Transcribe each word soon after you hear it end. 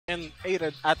and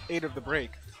at 8 of the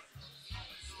break.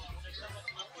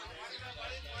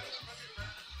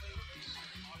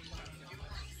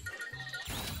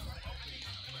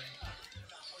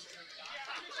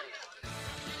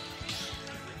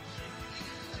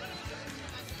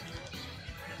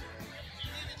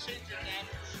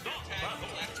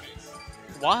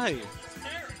 Why?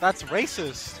 That's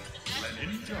racist.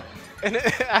 And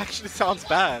it actually sounds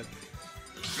bad.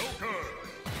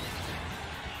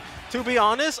 To be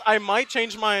honest, I might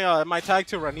change my my tag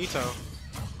to Ranito.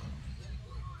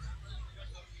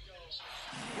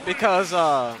 Because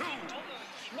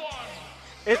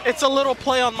it's a little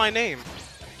play on my name.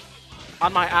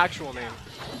 On my actual name.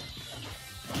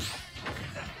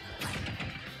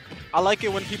 I like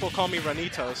it when people call me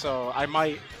Ranito, so I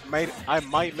might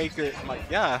make it like,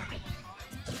 yeah.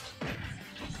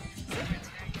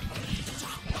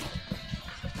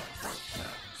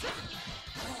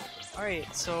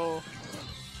 Alright, so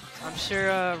I'm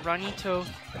sure Ranito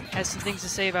has some things to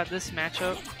say about this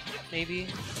matchup, maybe.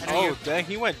 Oh, dang,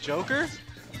 he went Joker?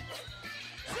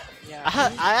 Yeah.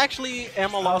 I actually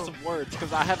am a loss of words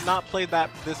because I have not played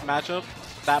this matchup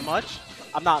that much.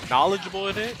 I'm not knowledgeable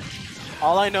in it.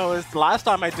 All I know is the last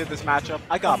time I did this matchup,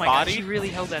 I got oh my bodied. God, she really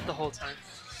held that the whole time.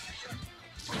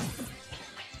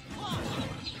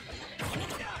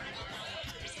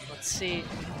 Let's see.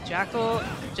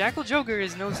 Jakal Joker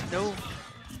is no,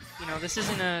 you know, this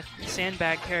isn't a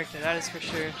sandbag character, that is for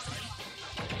sure.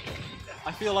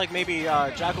 I feel like maybe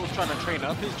Jakal's trying to train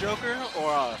up his Joker,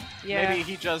 or Yeah. maybe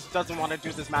he just doesn't want to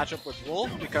do this matchup with Wolf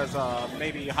because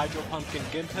maybe Hydro Pump can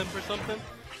gimp him or something.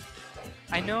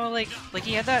 I know, like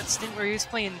he had that stint where he was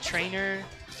playing Trainer.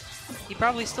 He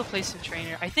probably still plays some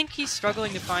Trainer. I think he's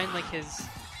struggling to find like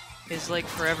his like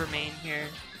forever main here,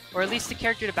 or at least a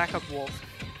character to back up Wolf.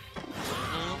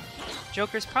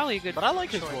 Joker's probably a good. But I like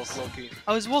choice. his Wolf, Loki.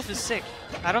 Oh, his Wolf is sick.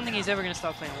 I don't think he's ever gonna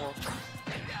stop playing Wolf.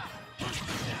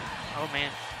 Oh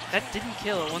man, that didn't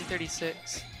kill at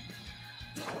 136.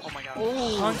 Oh my God,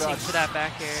 Ooh, hunting for that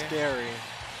back air. Scary.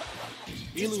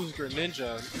 Elu's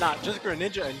Greninja, not just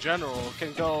Greninja in general,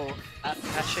 can go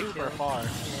super far.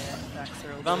 Yeah, back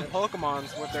throw. Them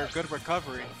Pokemons with their good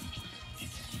recovery.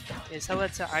 Is tell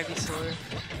that to Ivysaur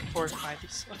or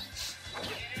Ivysaur.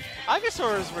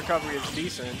 Ivysaur's recovery is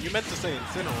decent. You meant to say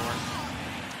Incineroar.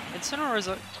 Incineroar is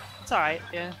it's alright,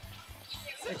 yeah.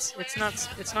 It's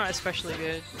not especially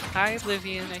good. Hi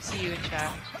Oblivion, I see you in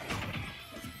chat.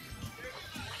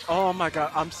 Oh my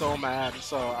God, I'm so mad.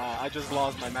 So I just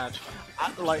lost my match.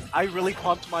 I really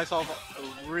pumped myself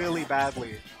really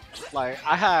badly. Like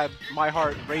I had my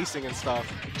heart racing and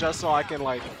stuff just so I can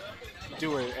like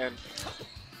do it, and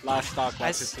last stock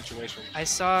was his situation. I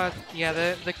saw, yeah,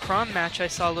 the Chrom match. I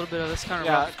saw a little bit of this kind of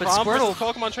yeah, rough, but Chrom Squirtle,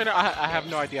 versus Pokemon Trainer, I have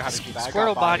no idea how to do that.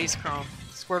 Squirtle bodies Chrom.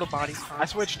 Squirtle bodies Chrom. I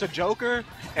switched to Joker,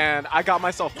 and I got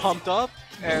myself pumped up,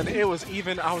 and it was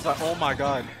even. I was like, oh my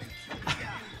God.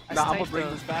 Nah, I'm gonna bring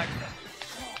this back.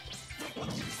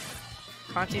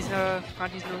 Conti's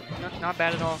not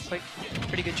bad at all. It's like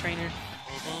pretty good trainer.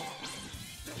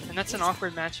 And that's an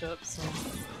awkward matchup. So.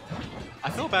 I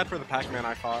feel bad for the Pac-Man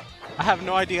I fought. I have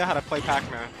no idea how to play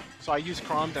Pac-Man, so I use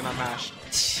Chrom, then I mashed.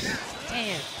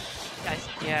 Damn.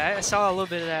 Yeah, I saw a little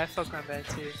bit of that. I felt kind of bad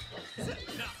too.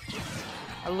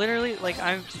 I literally, like,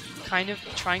 I'm kind of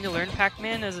trying to learn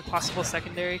Pac-Man as a possible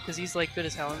secondary because he's like good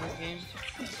as hell in this game.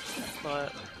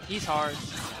 But he's hard.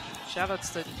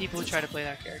 Shoutouts to people who try to play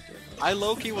that character. I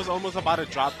low-key was almost about to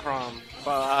drop Chrom,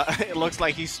 but it looks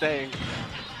like he's staying.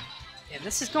 Yeah,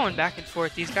 this is going back and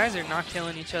forth. These guys are not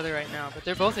killing each other right now, but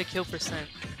they're both at kill percent.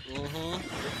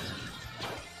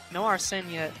 No Arsene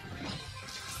yet.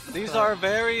 These are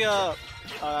very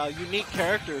unique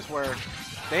characters where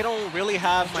they don't really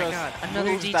have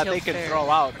moves that they can throw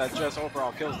out that just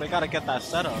overall kills. They gotta get that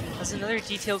setup. There's another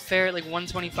detailed fair at like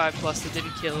 125 plus that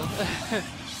didn't kill.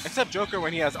 Except Joker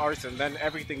when he has Arson, then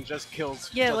everything just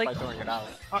kills yeah, just like, by throwing it out.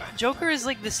 Joker is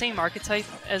like the same archetype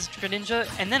as Greninja,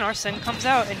 and then Arsene comes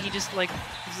out and he's like,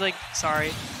 sorry.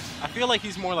 I feel like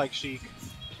he's more like Sheik.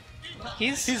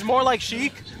 He's more like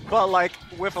Sheik, but like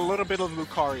with a little bit of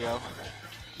Lucario.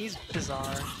 He's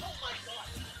bizarre.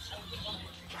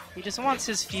 He just wants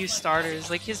his few starters.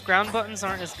 Like his ground buttons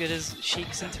aren't as good as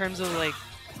Sheik's in terms of like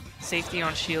safety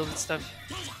on shield and stuff.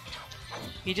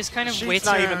 He just kind of Sheik's waits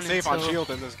not around even safe until, on shield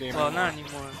in this game. Well, anymore. not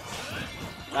anymore.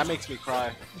 That makes me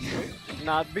cry.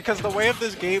 Not because the way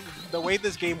this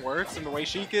game works and the way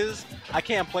Sheik is, I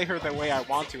can't play her the way I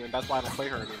want to, and that's why I don't play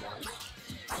her anymore.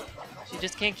 She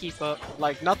just can't keep up.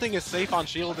 Like nothing is safe on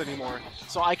shield anymore,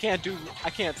 so I can't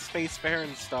space spare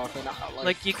and stuff. And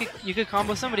like you could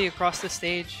combo somebody across the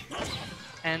stage,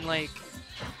 and like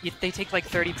they take like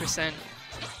 30%,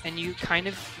 and you kind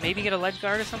of maybe get a ledge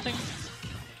guard or something.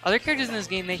 Other characters in this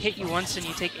game, they hit you once and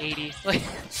you take 80. Like,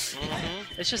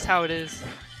 it's just how it is.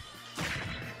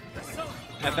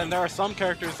 And then there are some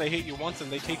characters they hit you once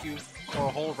and they take you for a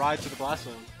whole ride to the blast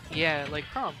zone. Yeah, like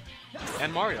Chrom.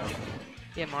 And Mario.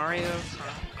 Yeah, Mario.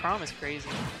 Chrom is crazy.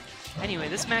 Anyway,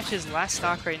 this match is last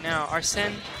stock right now.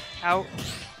 Arsene out.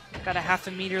 Got a half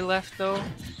a meter left though.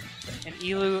 And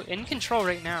Elu in control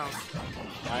right now.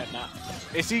 Right now.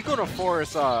 Is he going to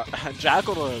force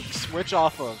Jakal to switch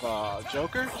off of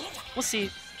Joker? We'll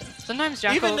see. Sometimes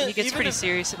Jakal, he gets pretty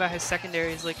serious about his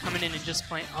secondaries, like coming in and just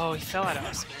playing. Oh, he fell out of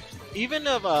us. Even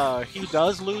if he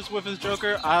does lose with his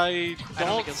Joker, I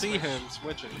don't see him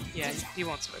switching. Yeah, he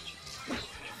won't switch.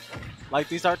 Like,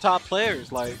 these are top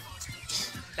players. Like,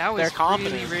 that was they're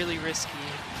confident. really risky.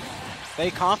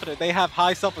 They confident. They have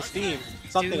high self-esteem.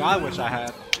 Something Dude, I wish I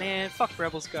had. Man, fuck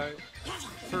Rebels Guard.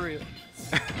 For real.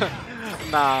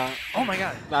 Nah. Oh my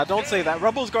god. Nah, don't say that.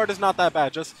 Rebels Guard is not that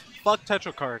bad. Just fuck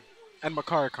Tetracard and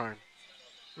Makara-Karn.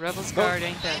 Rebels Guard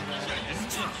ain't that bad.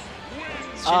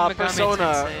 Persona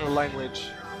Tensei. language.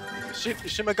 Shin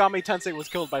Megami Tensei was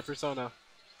killed by Persona.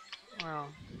 Wow.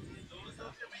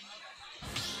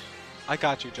 I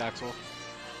got you, Jaxel.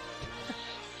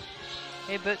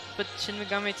 Hey, but Shin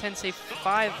Megami Tensei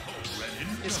 5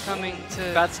 is coming to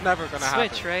That's never gonna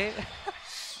Switch, happen. right?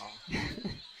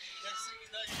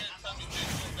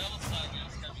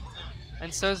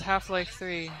 And so's Half-Life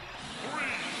 3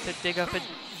 to dig up a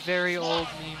very old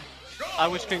meme. I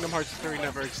wish Kingdom Hearts 3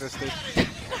 never existed.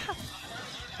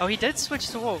 Oh, he did switch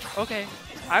to Wolf. Okay,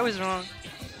 I was wrong.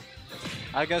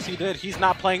 I guess he did. He's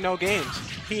not playing no games.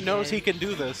 He knows he can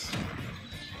do this.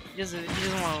 He doesn't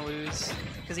want to lose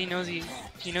because he knows he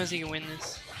can win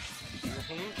this.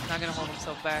 Not gonna hold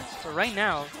himself back. But right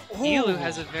now, Elu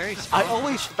has a very strong. I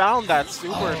always found that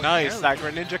super nice. no. That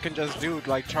Greninja can just do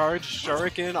like charge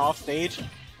shuriken off stage.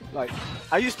 Like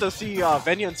I used to see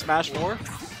Venya in Smash 4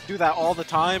 do that all the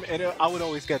time, and I would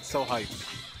always get so hyped.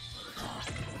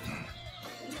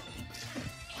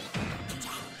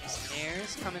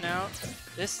 Snares coming out.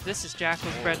 This is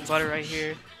Jakal's bread and butter right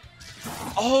here.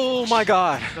 Oh my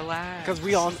god! Relax. Because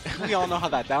we all know how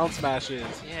that down smash is.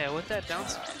 Yeah, what that down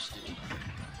smash do?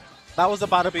 That was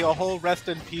about to be a whole rest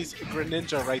in peace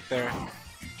Greninja right there.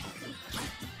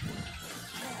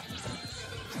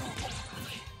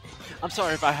 I'm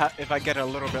sorry if I get a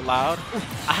little bit loud.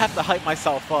 I have to hype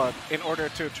myself up in order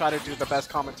to try to do the best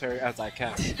commentary as I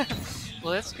can.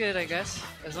 Well, that's good, I guess.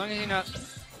 As long as you're not,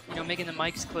 making the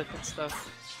mics click and stuff.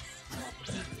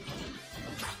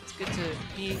 It's good to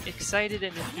be excited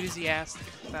and enthusiastic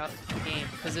about the game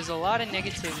because there's a lot of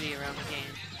negativity around the game.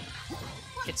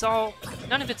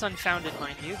 None of it's unfounded,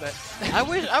 mind you, but I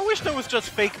wish there was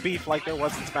just fake beef like there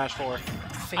was in Smash 4.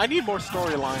 I need more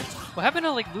storylines. What happened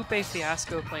to like Lupe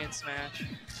Fiasco playing Smash?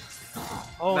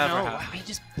 Oh Never no, happened. he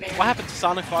just barely... What happened to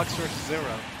Sonic Fox vs.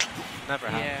 Zero? Never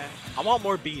happened. Yeah. I want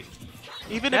more beef.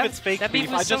 Even if it's fake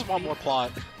beef, I just want more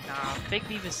plot. Nah, fake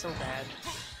beef is so bad.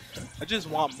 I just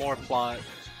want more plot.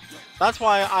 That's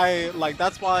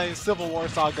why Civil War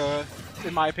Saga,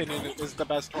 in my opinion, is the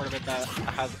best tournament that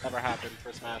has ever happened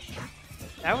for Smash.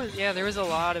 There was a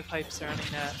lot of hype surrounding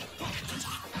that.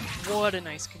 What a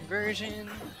nice conversion.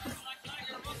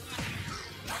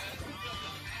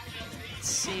 Let's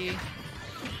see.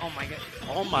 Oh my god.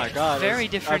 Oh my god. Very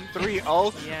different.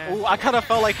 3-0. Yeah. Ooh, I kind of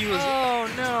felt like he was. Oh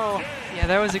no. Yeah,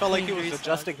 that was a felt like clean he was restock.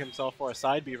 adjusting himself for a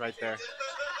side B right there.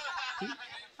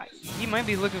 He might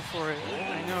be looking for it.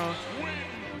 I know.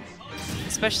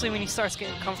 Especially when he starts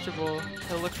getting comfortable,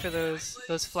 he'll look for those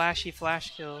flashy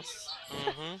flash kills.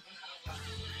 Mm-hmm.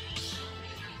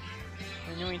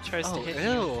 I know he tries to hit you.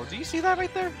 Ew. Do you see that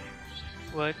right there?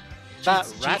 What? That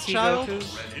GT rat child?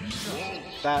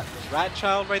 Goku? That rat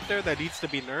child right there that needs to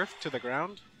be nerfed to the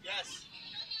ground? Yes.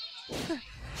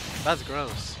 That's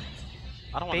gross.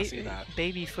 I don't want to see that.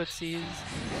 Baby footsies.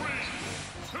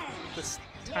 This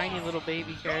tiny little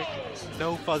baby characters.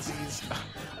 No fuzzies.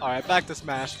 Alright, back to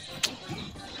Smash.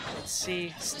 Let's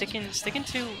see. Sticking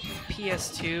to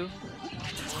PS2.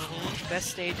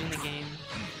 Best stage in the game.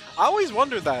 I always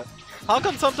wondered that. How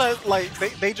come sometimes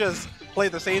they just play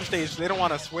the same stage, they don't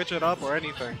want to switch it up or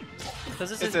anything?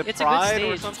 Because Is it it's a Pride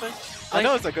good or stage. something? I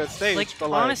know it's a good stage,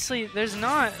 but honestly, there's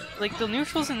not the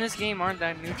neutrals in this game aren't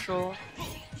that neutral.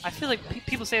 I feel like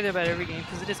people say that about every game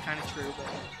because it is kind of true, but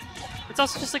it's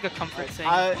also just like a comfort thing.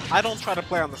 I don't try to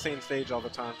play on the same stage all the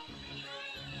time.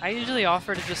 I usually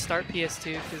offer to just start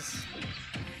PS2 because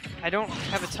I don't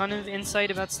have a ton of insight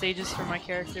about stages for my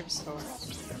characters, so.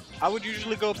 I would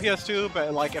usually go PS2,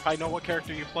 but like if I know what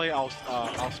character you play, I'll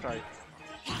strike.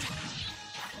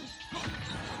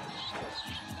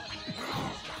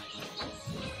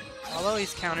 I'll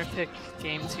always counter pick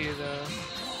game 2 though.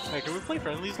 Hey, can we play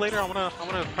friendlies later? I wanna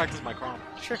practice my Crom.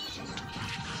 Sure.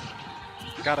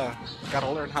 Gotta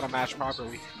learn how to match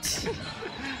properly.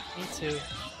 Me too.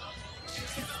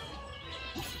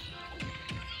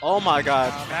 Oh my god.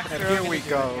 Back And throw here we gonna do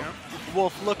go. it, yeah.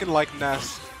 Wolf looking like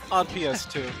Ness on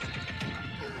PS2.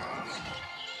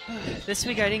 This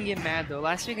week I didn't get mad though.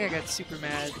 Last week I got super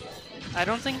mad. I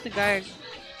don't think the guy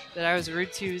that I was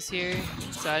rude to is here,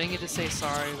 so I didn't get to say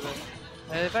sorry,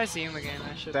 but if I see him again,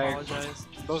 I should Dang. apologize.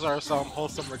 Those are some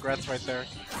wholesome regrets right there.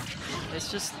 It's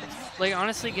just, like,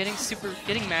 honestly, getting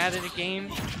mad at a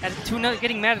game,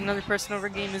 getting mad at another person over a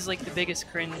game is like the biggest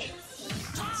cringe.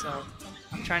 So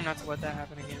I'm trying not to let that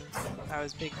happen again. That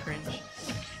was big cringe.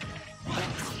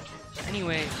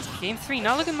 Anyway, game 3,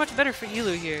 not looking much better for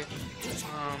Elu here.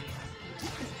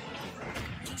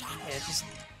 Yeah, just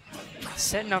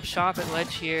setting up shop at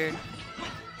ledge here,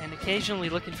 and occasionally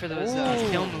looking for those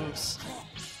kill moves.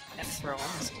 F throw,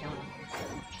 almost killing him.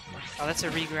 Oh, that's a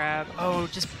re-grab. Oh,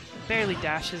 just barely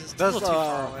dashes. It's a little too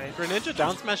far away. Greninja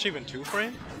down smash even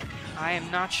 2-frame? I am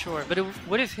not sure, but it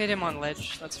would have hit him on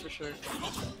ledge, that's for sure.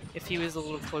 If he was a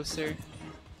little closer.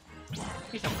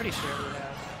 At least I'm pretty sure it would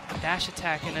have. Dash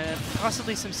attack and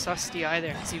possibly some sus DI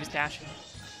there, because he was dashing.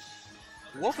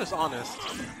 Wolf is honest,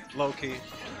 low-key.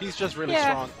 He's just really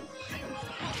Yeah. strong.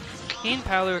 He and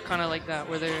Palu are kind of like that,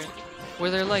 where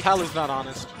they're like... Palu's not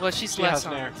honest. Well, she's She less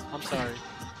has Nair. honest. I'm sorry.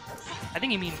 I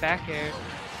think you mean back air.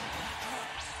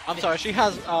 I'm sorry, she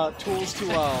has tools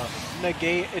to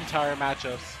negate entire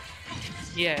matchups.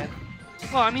 Yeah.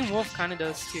 Well, I mean, Wolf kind of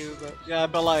does too, but... Yeah,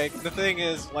 but like, the thing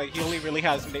is, like, he only really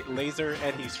has laser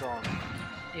and he's strong.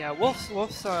 Yeah, Wolf's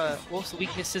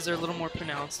weaknesses are a little more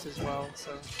pronounced as well,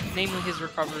 so... Namely his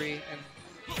recovery and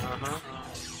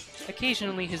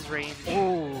occasionally his range.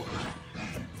 Ooh.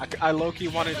 I low-key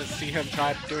wanted to see him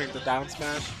try doing the down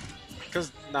smash.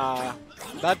 Because, nah,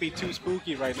 that'd be too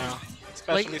spooky right now.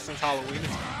 Especially since Halloween.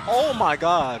 Oh my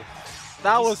god!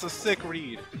 That was a sick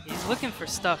read. He's looking for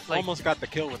stuff, like... Almost got the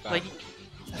kill with that. Like...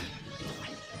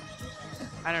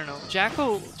 I don't know.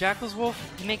 Jakal's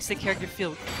Wolf, he makes the character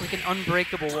feel like an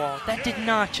unbreakable wall. That did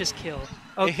not just kill.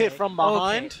 Okay. It hit from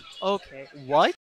behind? Okay. What?